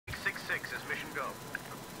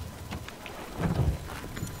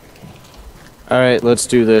Alright, let's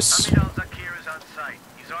do this.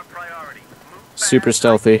 Super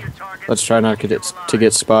stealthy. Let's try not to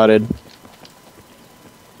get spotted.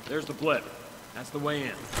 There's the blip. That's the way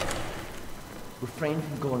in. Refrain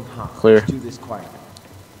from going hot. Clear. Let's do this quietly.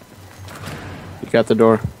 You got the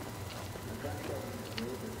door.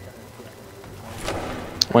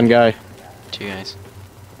 One guy. Two guys.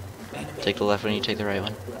 Take the left one, you take the right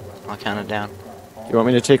one. I'll count it down. You want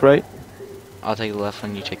me to take right? I'll take the left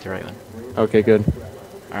one, you take the right one. Okay, good.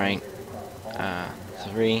 Alright.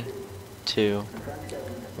 3, 2,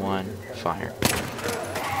 1, fire.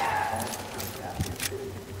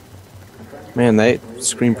 Man, they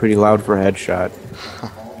scream pretty loud for a headshot.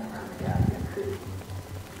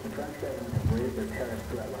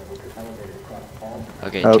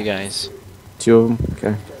 Okay, Oh. two guys. Two of them?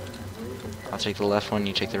 Okay. I'll take the left one,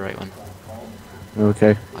 you take the right one.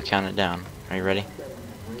 Okay. I'll count it down. Are you ready?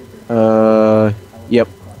 Yep.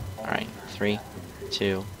 Alright, 3,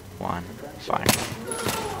 2, 1, fire.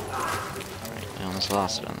 Alright, I almost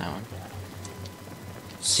lost it on that one.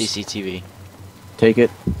 CCTV. Take it.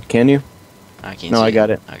 Can you? I can't No, see I got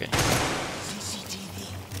it. Okay. CCTV.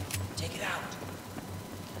 Take it out.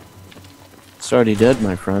 It's already dead,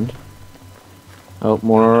 my friend. Oh,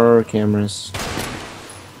 more cameras.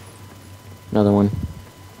 Another one.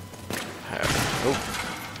 Oh,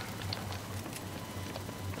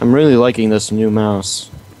 I'm really liking this new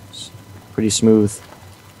mouse. It's pretty smooth.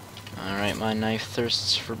 alright, my knife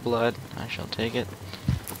thirsts for blood. I shall take it.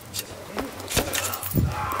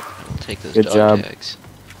 I will take those Good dog job. tags.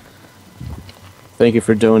 Thank you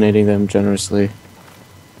for donating them generously.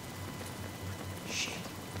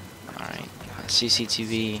 Alright,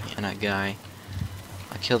 CCTV and a guy.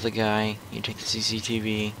 I'll kill the guy, you take the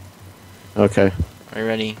CCTV. Okay. Are you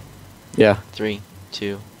ready? Yeah. 3,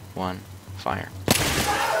 2, 1, fire.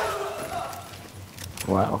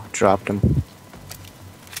 Wow. Dropped him.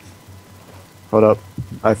 Hold up.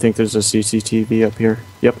 I think there's a CCTV up here.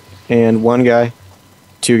 Yep. And one guy.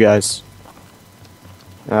 Two guys.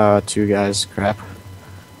 Two guys. Crap.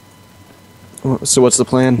 So what's the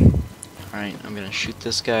plan? Alright, I'm gonna shoot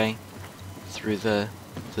this guy through the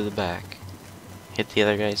back. Hit the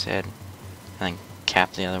other guy's head. And then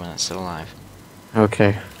cap the other one that's still alive.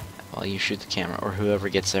 Okay. While you shoot the camera, or whoever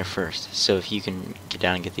gets there first. So if you can get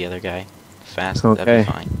down and get the other guy fast, Okay. that'd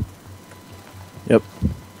be fine. Yep.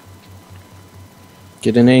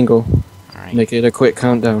 Get an angle. Alright, Make it a quick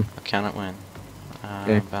countdown. I'll count it when.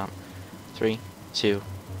 Okay. About 3, 2,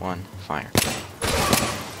 1, fire.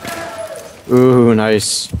 Ooh,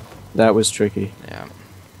 nice. That was tricky.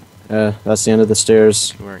 Yeah, That's the end of the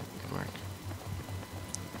stairs. good work, good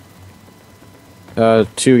work.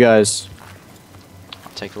 Two guys.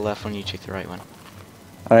 I'll take the left one, you take the right one.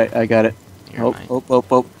 Alright, I got it. You're Oh, mine. oh, oh,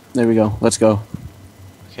 oh. There we go. Let's go.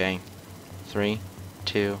 Okay, 3,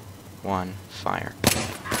 2, 1, fire.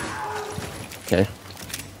 Okay.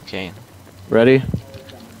 Okay, Ready?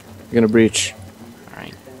 We're gonna breach.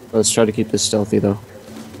 alright. Let's try to keep this stealthy, though.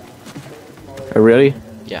 Are you ready?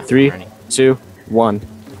 Yeah, 3, ready. 2, 1.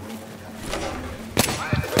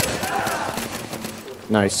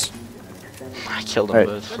 Nice. I killed them Alright.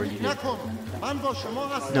 both before you did.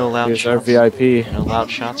 No loud Here's our shots. VIP. No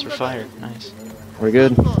loud shots were fired. Nice. We're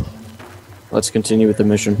good. Let's continue with the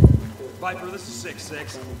mission. Viper, this is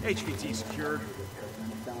 6-6. HVT secured.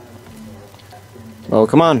 Oh,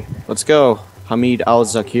 come on. Let's go. Hamid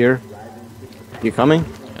Al-Zakir. You coming?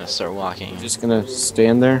 Gonna start walking. Just gonna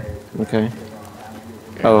stand there? Okay.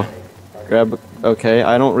 Grab Oh. it. Grab. Okay,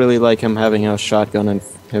 I don't really like him having a shotgun and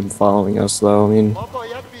him following us, though. I mean,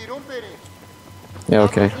 yeah,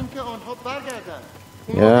 okay.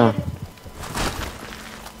 Yeah.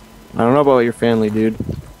 I don't know about your family, dude.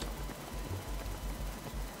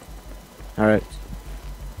 Alright.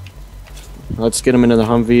 Let's get him into the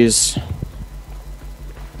Humvees.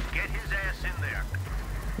 Get his ass in there.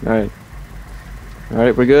 Alright.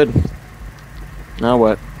 Alright, we're good. Now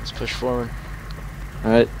what? Let's push forward.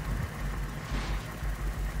 Alright.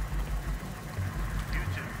 You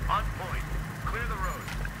two, on point. Clear the road.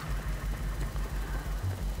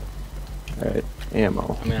 Alright.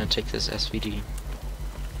 Ammo. I'm gonna take this SVD.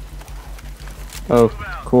 Oh,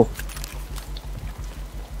 cool.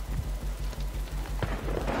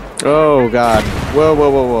 Oh god. Whoa, whoa,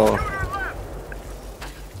 whoa, whoa.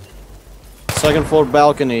 Second floor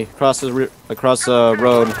balcony across the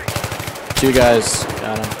road. Two guys.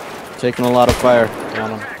 Got him. Taking a lot of fire.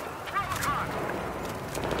 Got him.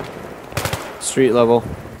 Street level.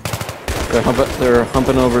 They're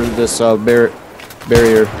humping over this barrier.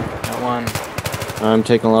 Got one. I'm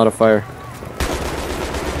taking a lot of fire.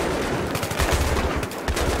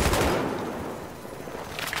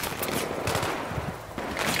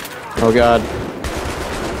 Oh god.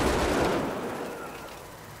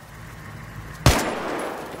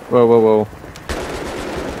 Whoa, whoa, whoa.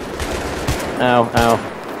 Ow, ow.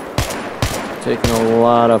 Taking a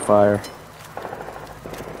lot of fire.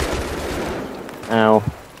 Ow.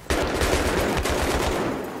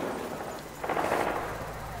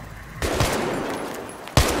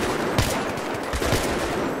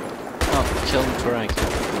 Oh, killed him before I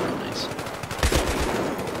killed him. Nice.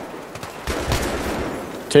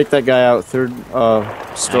 Take that guy out, third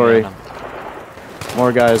story. I got him.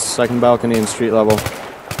 More guys, second balcony and street level.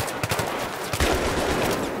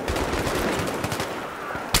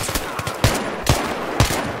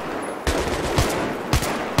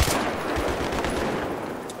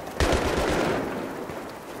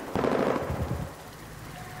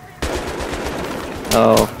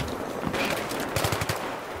 Oh.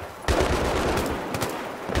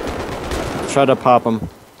 Try to pop him.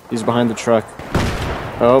 He's behind the truck.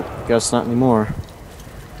 Oh, guess not anymore.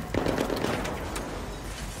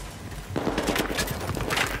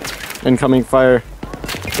 Incoming fire.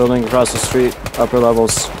 Building across the street. Upper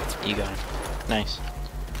levels. You got it. Nice.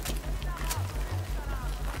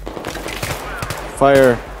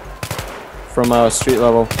 Fire from street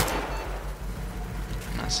level.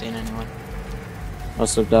 Not seeing anyone.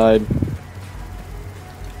 Must have died.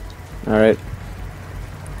 Alright.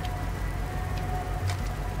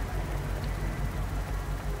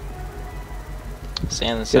 Stay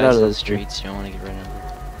on the Get sides out of of the this streets. You don't want to get run over.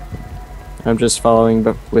 I'm just following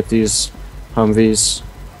with these Humvees.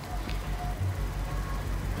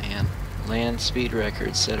 Man, land speed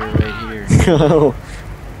record setter right here. Oh.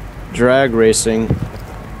 Drag racing.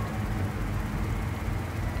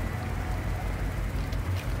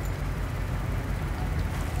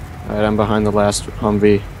 Alright, I'm behind the last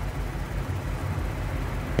Humvee.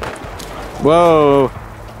 Whoa!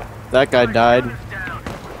 That guy died.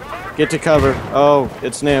 Get to cover. Oh,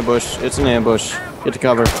 it's an ambush. It's an ambush. Get to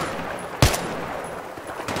cover.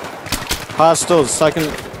 Hostiles, second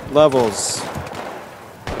levels.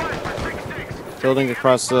 Building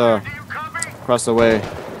across the way.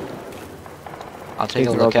 I'll take a Things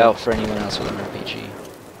are look okay. out for anyone else with an RPG.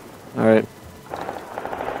 Alright.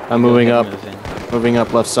 I'm moving Go up. ahead and move in. Moving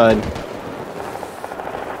up left side.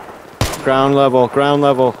 Ground level, ground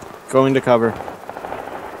level. Going to cover.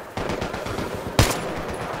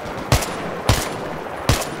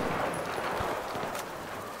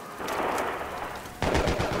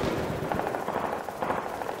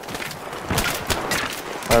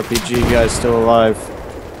 RPG guy's still alive.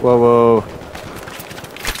 Whoa, whoa.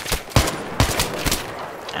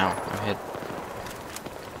 Ow, I'm hit.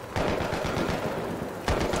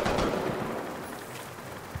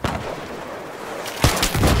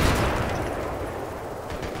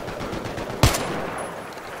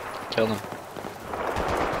 Killed him.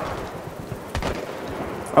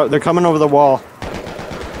 Oh, they're coming over the wall.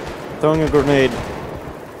 Throwing a grenade.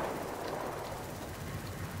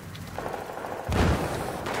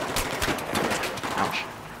 Ouch.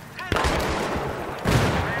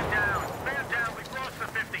 Man down, we've lost the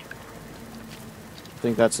 50. I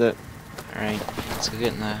think that's it. Alright, let's go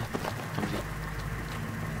get in the Humvee.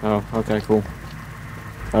 Oh, okay, cool.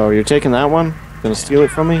 Oh, you're taking that one? Gonna steal it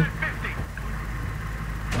from me?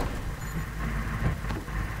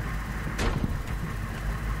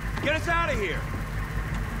 Get us out of here!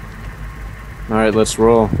 Alright, let's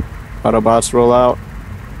roll. Autobots roll out.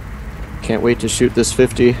 Can't wait to shoot this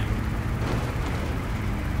 50.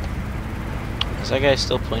 Is that guy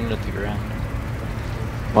still pointed at the ground?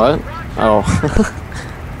 What? Oh.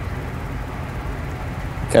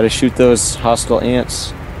 Gotta shoot those hostile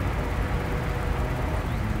ants.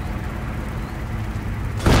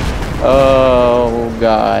 Oh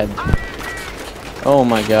god. Oh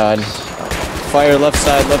my god. Fire left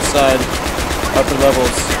side, upper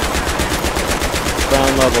levels.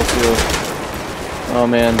 Ground level too. Oh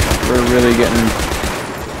man, we're really getting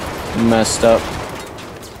messed up.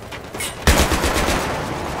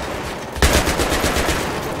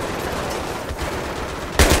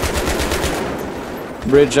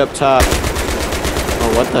 Bridge up top.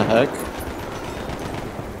 Oh, what the heck?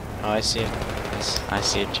 Oh, I see it. I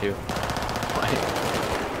see it too.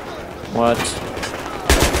 What?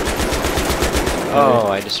 Oh,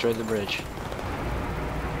 I destroyed the bridge.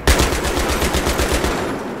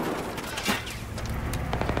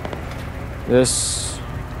 This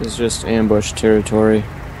is just ambush territory.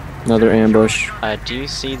 Another ambush. Do you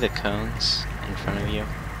see the cones in front of you?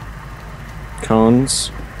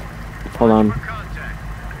 Cones. Hold on.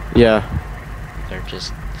 Yeah. They're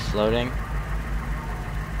just floating?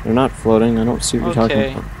 They're not floating. I don't see what you're talking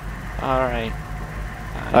Okay. about. Alright.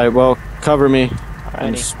 Alright, well, cover me. Alright,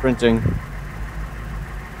 I'm Alrighty. sprinting. I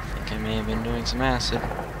think I may have been doing some acid.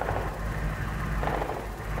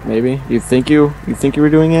 Maybe. You think you were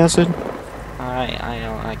doing acid?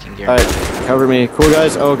 I can guarantee. Alright, cover me. Cool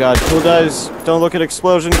guys. Oh god. Cool guys, don't look at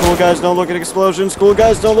explosion. Cool guys, don't look at explosions. Cool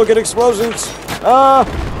guys, don't look at explosions. Ah!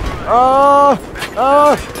 Ah!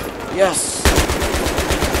 Ah! Yes.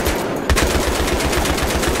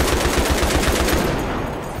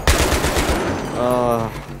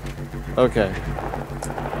 Okay.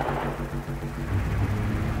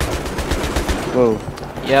 Whoa.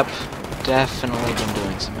 Yep, definitely been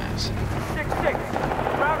doing some acid.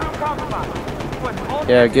 6-6. Ground room compromised. Put all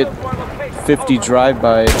Yeah, the get to our location. 50 Over.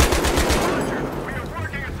 drive-by. We are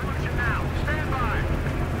working a solution now. Stand by.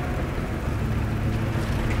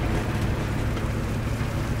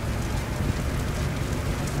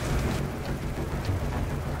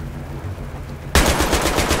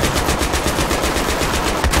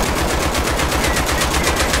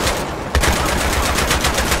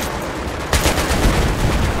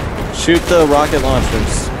 Shoot the rocket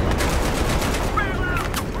launchers.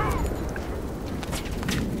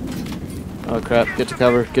 Oh crap, get to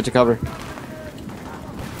cover, get to cover.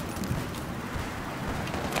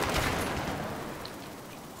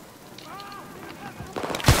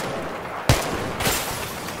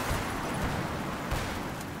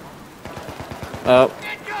 Oh,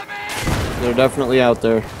 they're definitely out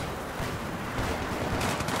there.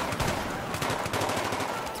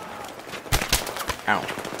 Ow.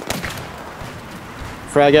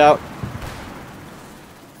 Frag out.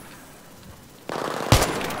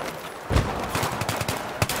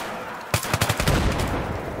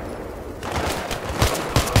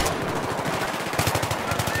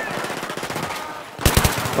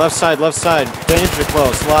 Left side. Danger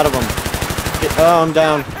close, a lot of them. Oh, I'm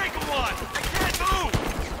down. Take him one. I can't move.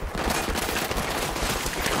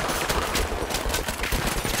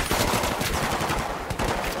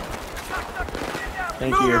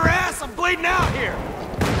 Thank Move you. your ass. I'm bleeding out here.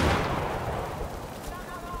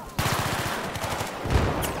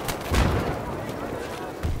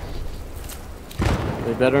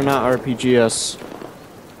 They better not RPG us.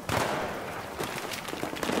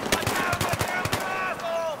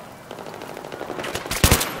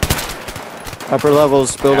 Upper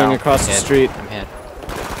levels, building Ow, across the hit. street. I'm hit.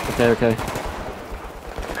 Okay.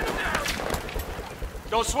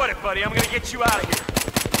 Don't sweat it, buddy. I'm gonna get you out of here.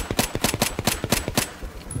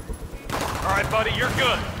 All right, buddy. You're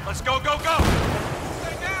good. Let's go, go, go.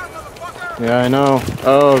 Stay down, motherfucker. Yeah, I know.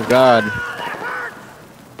 Oh god.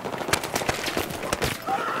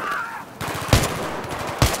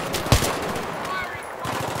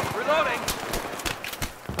 Reloading.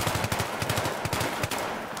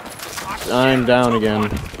 I'm down again.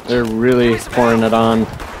 They're really pouring it on.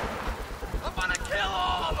 I'm gonna kill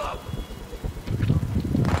all of them.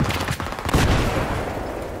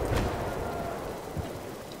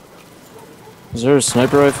 Is there a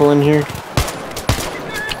sniper rifle in here?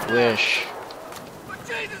 Wish. But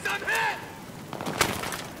Jesus, I'm hit.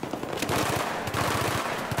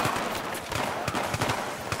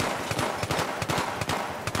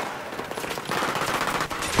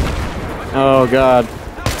 Oh god.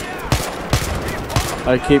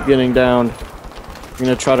 I keep getting down. I'm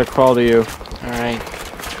gonna try to crawl to you. Alright.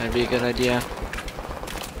 That'd be a good idea.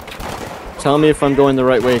 Tell me if I'm going the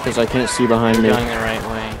right way because I can't see behind me. Going the right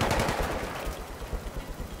way.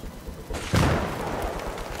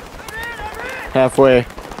 Halfway.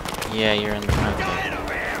 Yeah, you're in the front.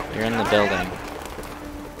 You're in the building.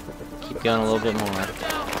 Keep going a little bit more.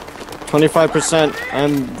 25%.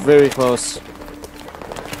 I'm very close.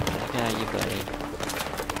 Yeah, you buddy.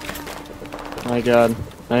 My god.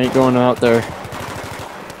 I ain't going out there.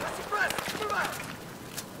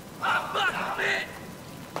 I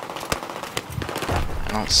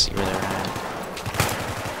don't see where they're at.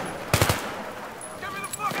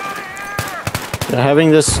 Yeah,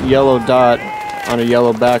 having this yellow dot on a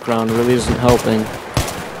yellow background really isn't helping.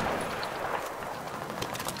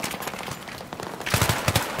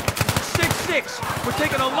 We're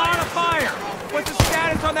taking a lot of fire. What's the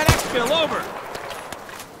status on that exfil? Over.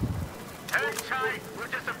 Hang tight. We're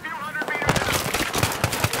just a few hundred meters out.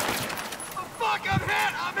 Oh, fuck, I'm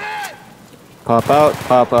hit. Pop out,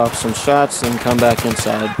 pop off some shots, then come back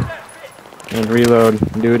inside. And reload.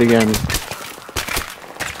 Do it again.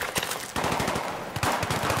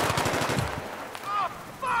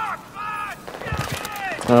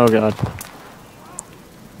 Oh god.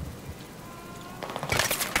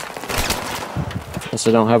 Guess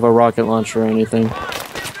I don't have a rocket launcher or anything.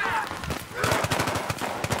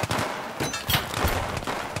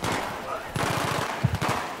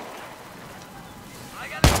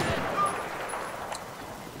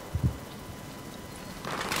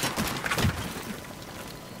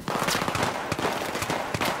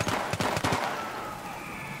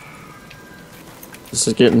 This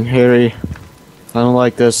is getting hairy. I don't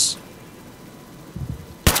like this.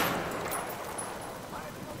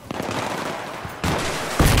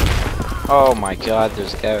 Oh my god,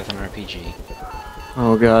 there's a guy with an RPG.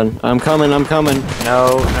 Oh god. I'm coming, I'm coming.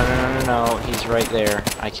 No, no, no, no, no, no. He's right there.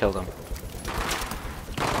 I killed him.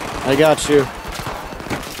 I got you.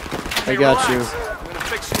 I got you. I'm gonna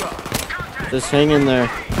fix you up. Just hang in there.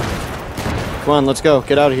 Come on, let's go.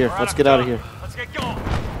 Get out of here. All right, Let's I'm get out of done. here. Let's get going.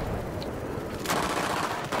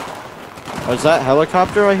 Is that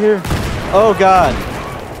helicopter I hear? Oh god.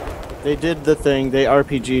 They did the thing. They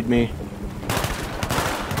RPG'd me.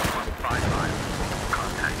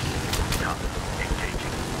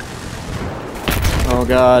 Oh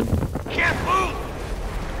god. Can't move.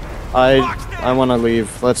 I want to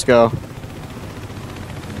leave. Let's go.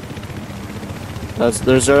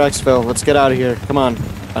 There's our exfil. Let's get out of here. Come on.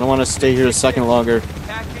 I don't want to stay here a second longer.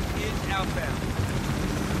 Package is outbound.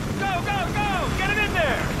 Go, go, go! Get it in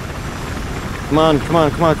there! Come on, come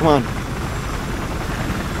on, come on, come on.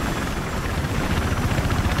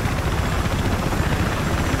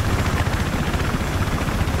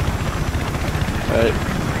 Alright.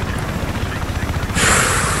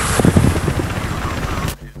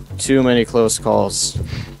 Too many close calls.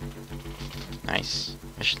 Nice.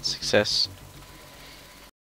 Mission success.